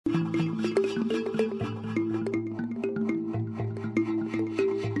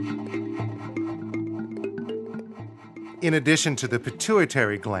In addition to the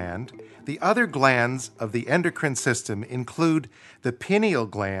pituitary gland, the other glands of the endocrine system include the pineal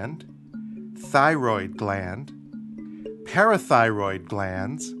gland, thyroid gland, parathyroid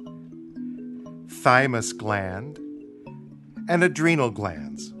glands, thymus gland, and adrenal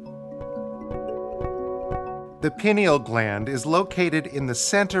glands. The pineal gland is located in the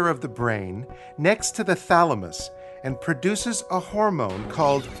center of the brain next to the thalamus and produces a hormone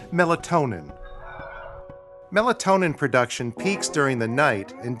called melatonin. Melatonin production peaks during the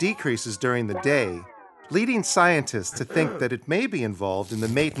night and decreases during the day, leading scientists to think that it may be involved in the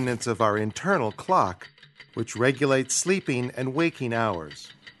maintenance of our internal clock, which regulates sleeping and waking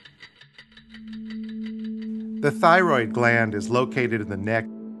hours. The thyroid gland is located in the neck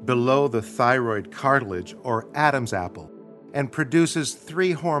below the thyroid cartilage or Adam's apple and produces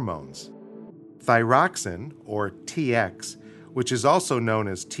 3 hormones: thyroxine or TX, which is also known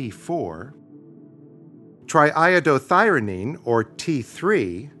as T4, triiodothyronine or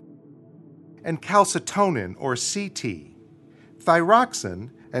T3, and calcitonin or CT. Thyroxine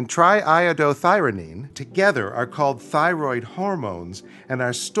and triiodothyronine together are called thyroid hormones and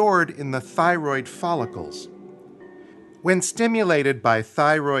are stored in the thyroid follicles. When stimulated by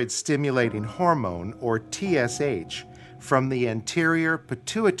thyroid-stimulating hormone, or TSH, from the anterior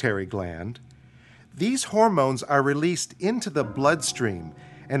pituitary gland, these hormones are released into the bloodstream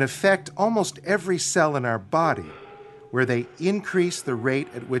and affect almost every cell in our body, where they increase the rate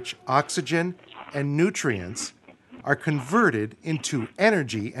at which oxygen and nutrients are converted into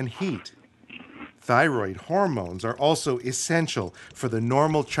energy and heat. Thyroid hormones are also essential for the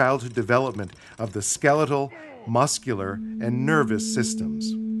normal childhood development of the skeletal, muscular, and nervous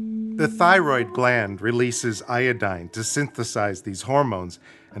systems. The thyroid gland releases iodine to synthesize these hormones,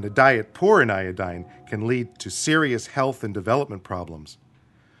 and a diet poor in iodine can lead to serious health and development problems.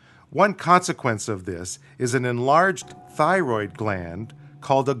 One consequence of this is an enlarged thyroid gland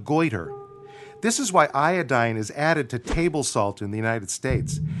called a goiter. This is why iodine is added to table salt in the United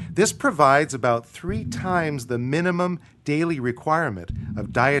States. This provides about 3 times the minimum daily requirement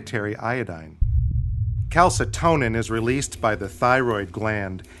of dietary iodine. Calcitonin is released by the thyroid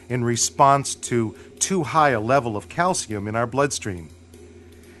gland in response to too high a level of calcium in our bloodstream.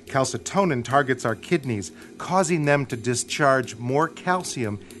 Calcitonin targets our kidneys, causing them to discharge more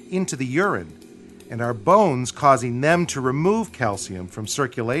calcium into the urine, and our bones, causing them to remove calcium from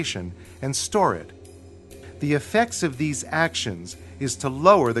circulation and store it. The effects of these actions is to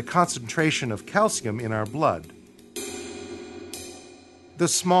lower the concentration of calcium in our blood. The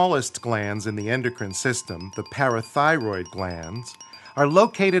smallest glands in the endocrine system, the parathyroid glands, are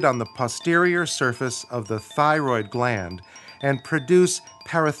located on the posterior surface of the thyroid gland and produce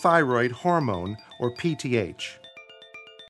parathyroid hormone, or PTH.